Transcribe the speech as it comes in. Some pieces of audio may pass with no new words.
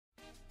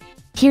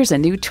Here's a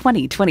new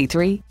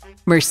 2023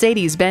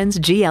 Mercedes-Benz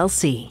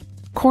GLC.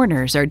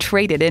 Corners are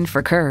traded in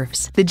for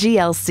curves. The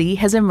GLC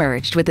has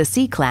emerged with a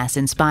C-Class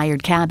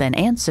inspired cabin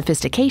and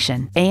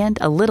sophistication, and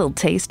a little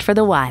taste for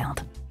the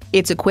wild.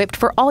 It's equipped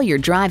for all your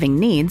driving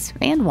needs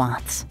and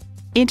wants.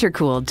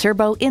 Intercooled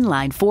turbo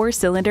inline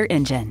 4-cylinder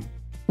engine,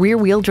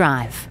 rear-wheel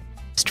drive,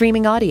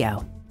 streaming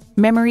audio,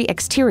 memory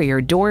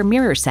exterior door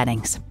mirror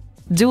settings,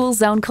 dual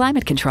zone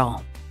climate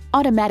control,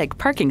 automatic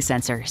parking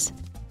sensors,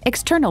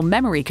 external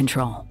memory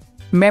control,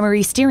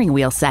 memory steering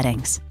wheel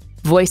settings,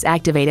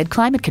 voice-activated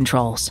climate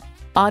controls,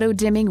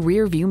 auto-dimming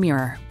rear view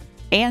mirror,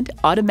 and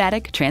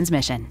automatic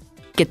transmission.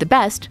 Get the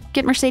best,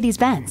 get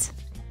Mercedes-Benz.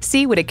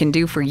 See what it can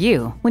do for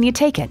you when you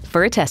take it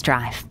for a test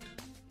drive.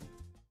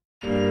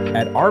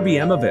 At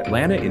RBM of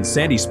Atlanta in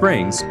Sandy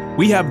Springs,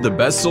 we have the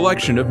best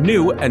selection of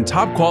new and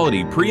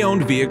top-quality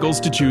pre-owned vehicles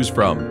to choose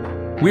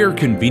from. We are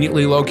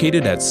conveniently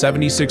located at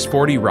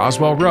 7640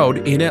 Roswell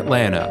Road in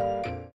Atlanta.